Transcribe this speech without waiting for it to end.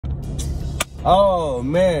Oh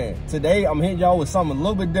man, today I'm hitting y'all with something a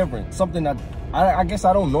little bit different. Something that I guess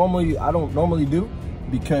I don't normally do,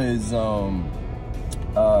 because I'm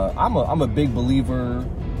a big believer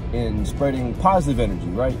in spreading positive energy,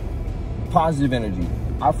 right? Positive energy.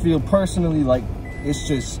 I feel personally like it's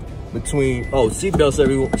just between seatbelts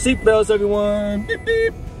everyone. Beep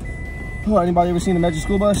beep. Oh, anybody ever seen a Magic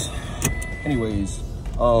School Bus? Anyways,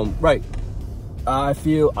 right. I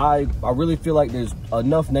really feel like there's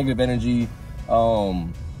enough negative energy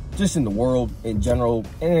just in the world in general,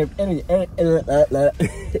 any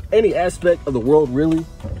aspect of the world, really.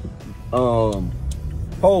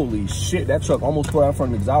 Holy shit, that truck almost pulled out in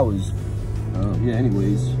front of me because I was yeah,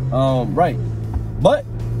 anyways, right. But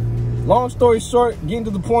long story short, getting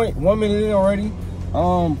to the point, 1 minute in already.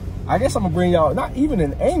 I guess I'm gonna bring y'all not even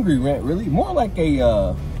an angry rant, really, more like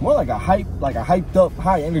a hyped up,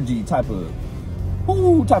 high energy type of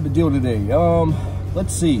deal today.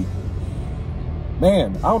 Let's see.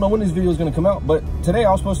 Man, I don't know when this video is gonna come out, but today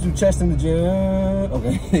I was supposed to do chest in the gym.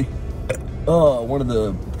 Okay. One of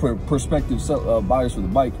the prospective buyers for the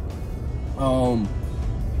bike.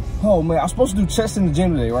 Oh man, I was supposed to do chest in the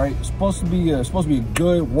gym today, right? It's supposed to be a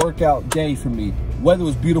good workout day for me. Weather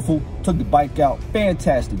was beautiful. Took the bike out.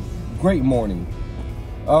 Fantastic. Great morning.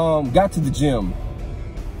 Got to the gym.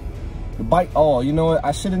 The bike. Oh, you know what?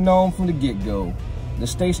 I should have known from the get-go. The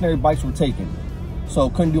stationary bikes were taken,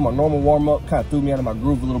 so couldn't do my normal warm-up. Kind of threw me out of my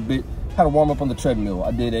groove a little bit. Had a warm-up on the treadmill.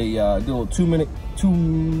 I did a little 2 minute.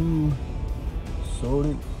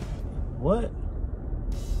 What?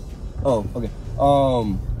 Oh, okay.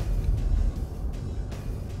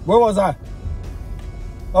 Where was I?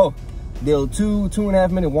 Oh, did a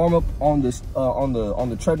 2.5 minute warm up on this on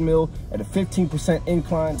the treadmill at a 15%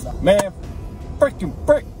 incline. Man, freaking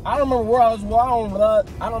frick! I don't remember where I was. Well,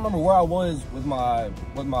 I don't remember where I was with my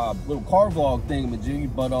little car vlog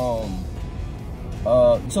thingamajig. But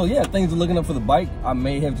so yeah, things are looking up for the bike. I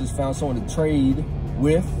may have just found someone to trade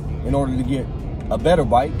with in order to get a better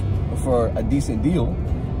bike for a decent deal.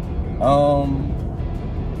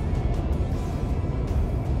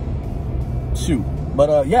 Shoot.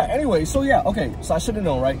 But yeah, anyway, so yeah, okay, so I should have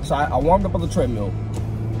known, right? So I warmed up on the treadmill.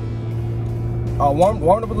 I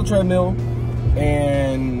warmed up on the treadmill,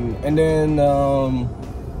 and then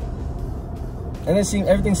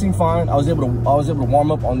everything seemed fine. I was able to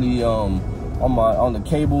warm up on the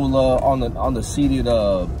cable on the seated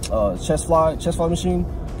chest fly machine.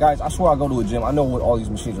 Guys, I swear I go to a gym. I know what all these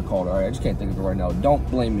machines are called, all right? I just can't think of it right now. Don't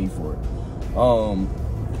blame me for it.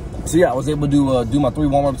 So yeah, I was able to do my 3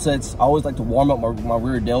 warm-up sets. I always like to warm up my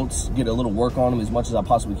rear delts, get a little work on them as much as I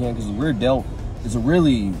possibly can, because the rear delt is a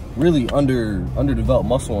really underdeveloped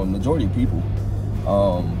muscle in the majority of people.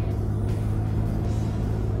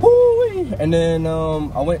 And then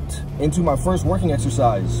I went into my first working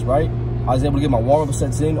exercise, right? I was able to get my warm-up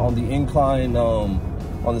sets in on the incline, on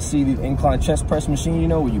the seated incline chest press machine, you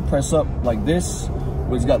know, where you press up like this,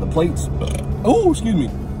 where it's got the plates. Oh, excuse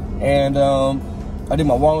me. And I did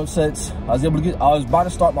my warm-up sets. I was about to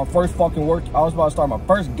start my first fucking work. I was about to start my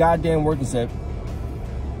first goddamn working set,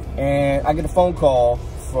 and I get a phone call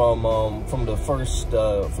from the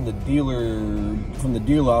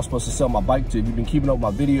dealer I was supposed to sell my bike to. If you've been keeping up with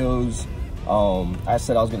my videos, I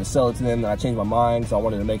said I was going to sell it to them, and I changed my mind, so I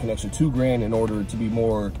wanted to make an extra $2 grand in order to be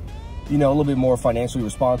more, you know, a little bit more financially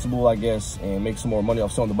responsible, I guess, and make some more money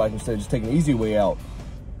off selling the bike instead of just taking the easy way out.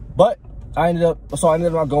 But I ended up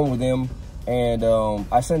not going with them. And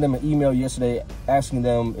I sent them an email yesterday asking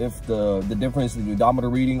them if the difference in the odometer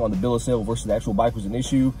reading on the bill of sale versus the actual bike was an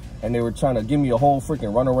issue, and they were trying to give me a whole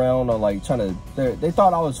freaking runaround on like they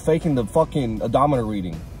thought I was faking the fucking odometer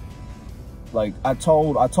reading. Like I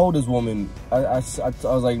told this woman, I was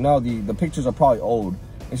like, no, the pictures are probably old.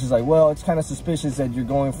 And she's like, well, it's kind of suspicious that you're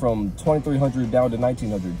going from 2300 down to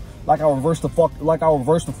 1900. Like I reversed the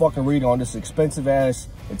fucking reading on this expensive ass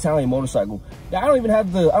Italian motorcycle. Yeah, I don't even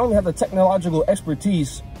have the technological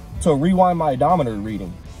expertise to rewind my odometer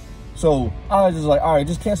reading. So I was just like, all right,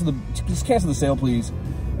 just cancel the sale, please.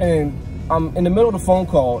 And I'm in the middle of the phone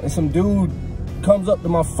call, and some dude comes up to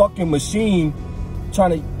my fucking machine,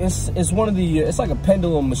 trying to. It's one of the. It's like a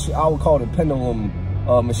pendulum machine. I would call it a pendulum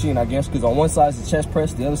machine, I guess, because on one side is the chest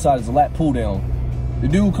press, the other side is the lat pull down. The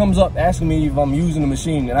dude comes up asking me if I'm using the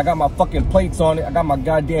machine, and I got my fucking plates on it. I got my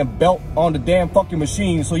goddamn belt on the damn fucking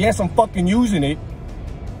machine. So yes, I'm fucking using it.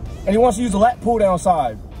 And he wants to use the lat pull down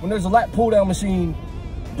side, when there's a lat pull down machine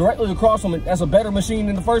directly across from it. That's a better machine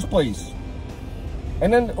in the first place.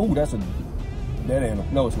 And then, oh, that's a dead animal.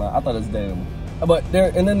 No, it's not. I thought it was a dead animal. But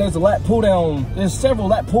and then there's a lap pull down. There's several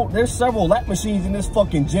lap machines in this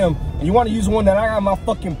fucking gym, and you want to use one that I got my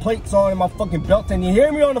fucking plates on and my fucking belt, and you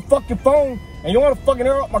hear me on the fucking phone, and you want to fucking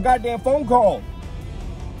interrupt my goddamn phone call.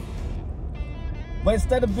 But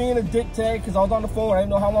instead of being a dick tag, because I was on the phone, I didn't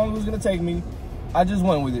know how long it was gonna take me, I just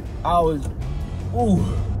went with it. I was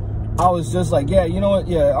just like, yeah, you know what?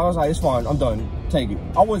 Yeah, I was like, it's fine, I'm done. Take it.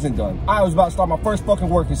 I wasn't done. I was about to start my first fucking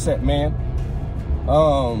working set, man.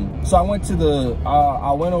 So I went to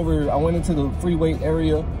I went into the free weight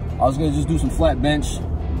area. I was gonna just do some flat bench.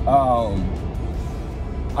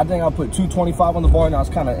 I think I put 225 on the bar, and I was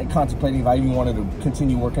kind of contemplating if I even wanted to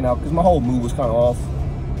continue working out because my whole mood was kind of off.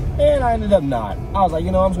 And I ended up not. I was like,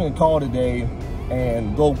 you know, I'm just gonna call it a day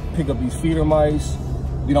and go pick up these feeder mice,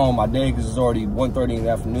 get on my day because it's already 1:30 in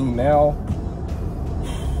the afternoon now.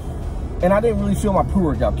 And I didn't really feel my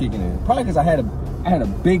pre-workout kicking in. Probably because I had a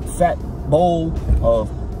big fat bowl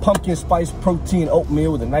of pumpkin spice protein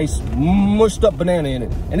oatmeal with a nice mushed up banana in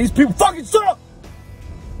it. And these people fucking suck!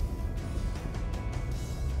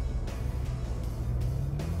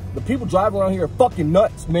 The people driving around here are fucking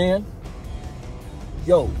nuts, man.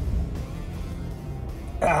 Yo.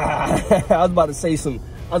 I was about to say some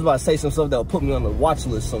stuff that'll put me on the watch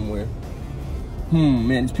list somewhere. Man,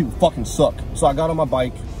 these people fucking suck. So I got on my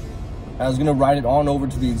bike. I was gonna ride it on over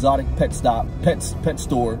to the exotic pet store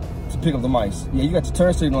to pick up the mice. Yeah, you got your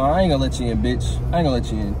turn signal on. I ain't gonna let you in, bitch. I ain't gonna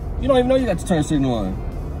let you in. You don't even know you got your turn signal on.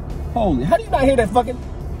 Holy, how do you not hear that fucking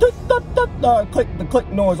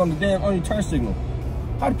click noise on your turn signal?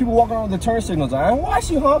 How do people walk around with their turn signals on? Why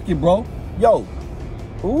is you honking, bro? Yo.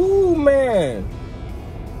 Ooh, man.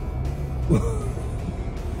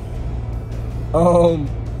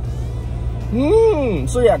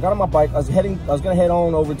 So yeah, I got on my bike. I was gonna head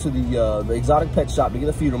on over to the exotic pet shop to get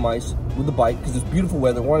a feeder mice with the bike because it's beautiful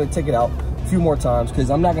weather. Wanted to take it out a few more times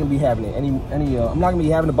because I'm not gonna be having it I'm not gonna be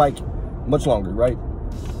having the bike much longer, right?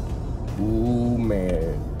 Ooh,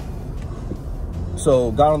 man.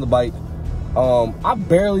 So got on the bike. I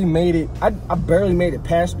barely made it. I barely made it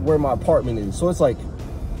past where my apartment is. So it's like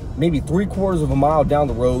maybe 3/4 of a mile down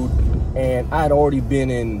the road, and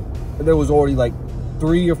there was already like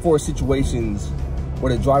 3 or 4 situations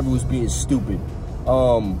where the driver was being stupid.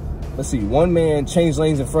 Let's see, one man changed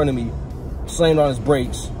lanes in front of me, slammed on his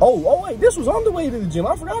brakes. Oh wait, this was on the way to the gym.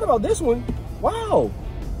 I forgot about this one. Wow,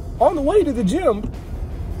 on the way to the gym.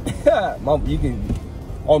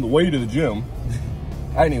 On the way to the gym.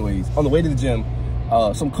 Anyways, on the way to the gym,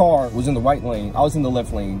 some car was in the right lane. I was in the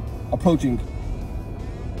left lane, approaching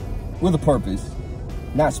with a purpose,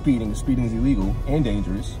 not speeding. Speeding is illegal and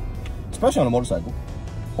dangerous, especially on a motorcycle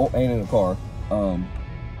and in a car.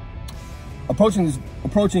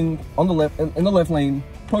 Approaching on the left, in the left lane,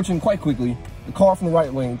 approaching quite quickly. The car from the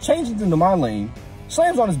right lane changes into my lane,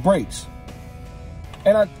 slams on his brakes,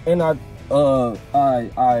 and I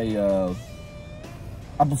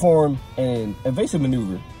perform an evasive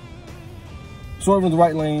maneuver. Swerve in the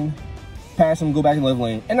right lane, pass him, go back in the left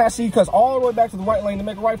lane, and I see he cuts all the way back to the right lane to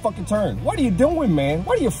make a right fucking turn. What are you doing, man?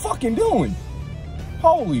 What are you fucking doing?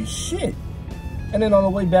 Holy shit. And then on the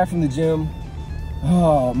way back from the gym,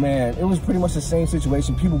 oh man, it was pretty much the same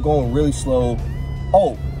situation. People going really slow.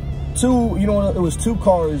 It was 2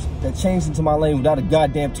 cars that changed into my lane without a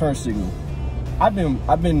goddamn turn signal. I've been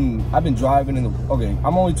driving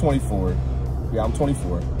I'm only 24. Yeah, I'm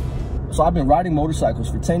 24. So I've been riding motorcycles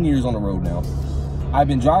for 10 years on the road now. I've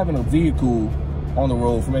been driving a vehicle on the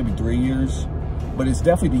road for maybe 3 years, but it's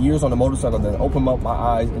definitely the years on the motorcycle that opened up my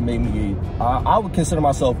eyes and made me I would consider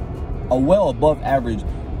myself a well above average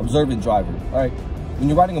observant driver, right? When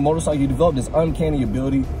you're riding a motorcycle, you develop this uncanny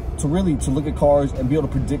ability to look at cars and be able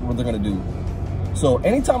to predict what they're gonna do. So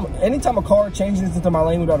anytime a car changes into my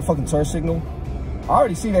lane without a fucking turn signal, I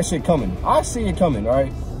already see that shit coming. I see it coming, all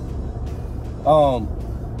right?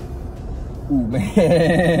 Ooh,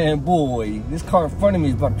 man, boy, this car in front of me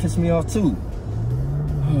is about to piss me off too.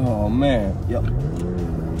 Oh, man, yep.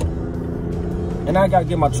 And I gotta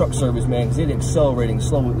get my truck service, man, because it's accelerating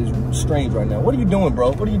slow. It's strange right now. What are you doing,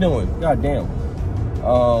 bro? What are you doing? God damn.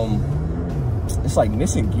 It's like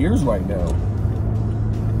missing gears right now.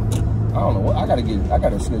 I don't know what, I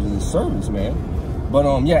gotta schedule this service, man. But,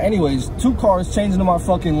 yeah, anyways, 2 cars changing to my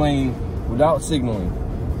fucking lane without signaling.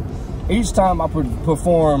 Each time I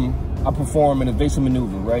perform an evasive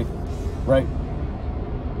maneuver, right?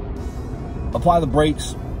 Apply the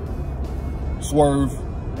brakes, swerve,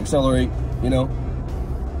 accelerate, you know?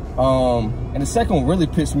 And the second one really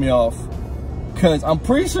pissed me off because I'm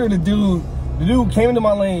pretty sure the dude came into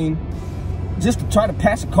my lane just to try to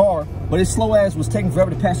pass a car, but his slow ass was taking forever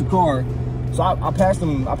to pass the car. So I passed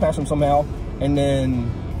him somehow, and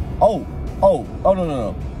then, Oh,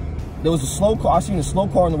 no. There was a slow car. I seen a slow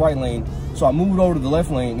car in the right lane, so I moved over to the left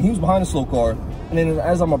lane. And he was behind the slow car, and then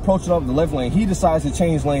as I'm approaching up the left lane, he decides to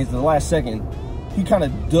change lanes at the last second. He kind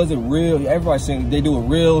of does it real. Everybody's saying they do it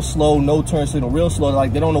real slow, no turn signal, real slow.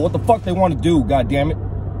 Like they don't know what the fuck they want to do. God damn it!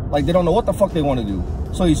 Like they don't know what the fuck they want to do.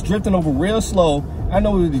 So he's drifting over real slow. I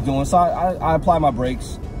know what he's doing, so I apply my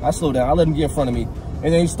brakes. I slow down. I let him get in front of me,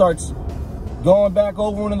 and then he starts going back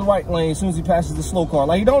over into the right lane as soon as he passes the slow car.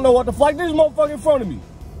 Like he don't know what the fuck. This motherfucker in front of me.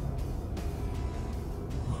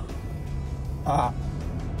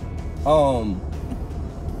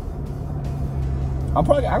 I'm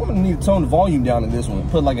gonna need to tone the volume down in this one.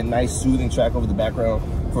 Put like a nice soothing track over the background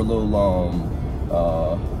for a little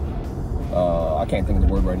I can't think of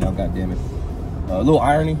the word right now, god damn it. A little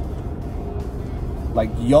irony. Like,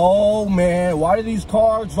 yo man, why do these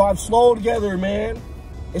cars drive slow together, man?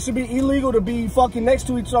 It should be illegal to be fucking next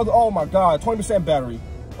to each other. Oh my god, 20% battery.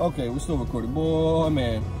 Okay, we're still recording. Boy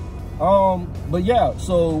man. But yeah,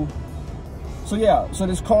 so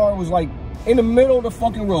this car was like in the middle of the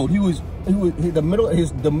fucking road. The middle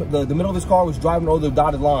of his car was driving over the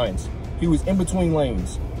dotted lines. He was in between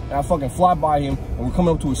lanes. And I fucking fly by him, and we're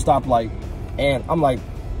coming up to a stoplight, and I'm like,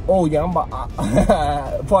 oh yeah,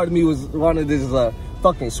 part of me was running this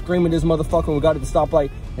fucking screaming this motherfucker when we got to the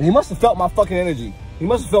stoplight, and he must have felt my fucking energy.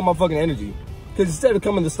 Because instead of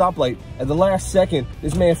coming to the stoplight, at the last second,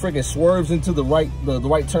 this man freaking swerves into the right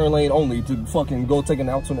turn lane only to fucking go take an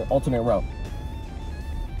alternate route.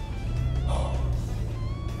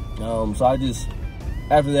 So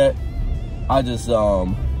after that, I just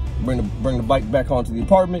bring the bike back onto the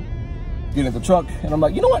apartment, get in the truck, and I'm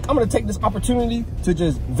like, you know what? I'm gonna take this opportunity to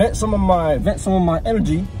just vent some of my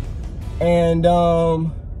energy, and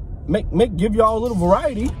give y'all a little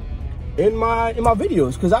variety in my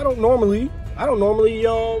videos, because I don't normally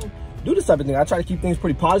do this type of thing. I try to keep things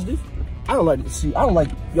pretty positive. I don't like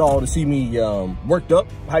y'all to see me worked up,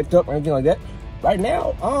 hyped up, or anything like that. Right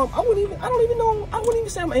now, I wouldn't even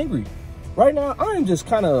say I'm angry. Right now, I am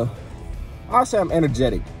just I'll say I'm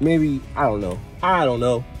energetic. Maybe, I don't know.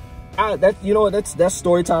 You know what, that's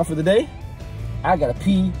story time for the day. I gotta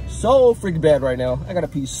pee so freaking bad right now.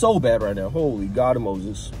 Holy God of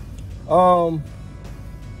Moses.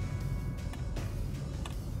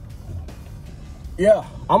 Yeah,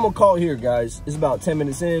 I'm gonna call it here, guys. It's about 10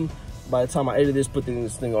 minutes in. By the time I edit this, put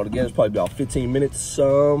this thing all together, it's probably about 15 minutes.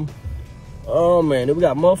 Oh man, then we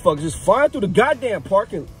got motherfuckers just flying through the goddamn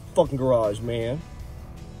parking fucking garage, man.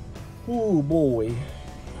 Oh boy.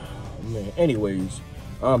 Oh, man, anyways,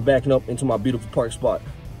 I'm backing up into my beautiful park spot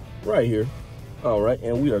right here. All right,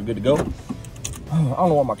 and we are good to go. I don't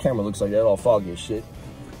know why my camera looks like that, all foggy and shit.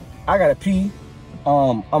 I gotta pee.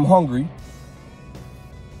 I'm hungry.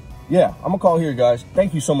 Yeah, I'm gonna call it here, guys.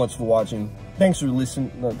 Thank you so much for watching. Thanks for listening.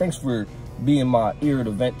 Thanks for being my ear to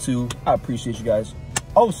vent to. I appreciate you guys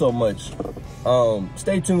oh so much.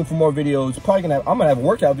 Stay tuned for more videos. I'm gonna have a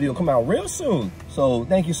workout video come out real soon. So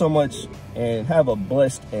thank you so much, and have a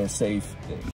blessed and safe day.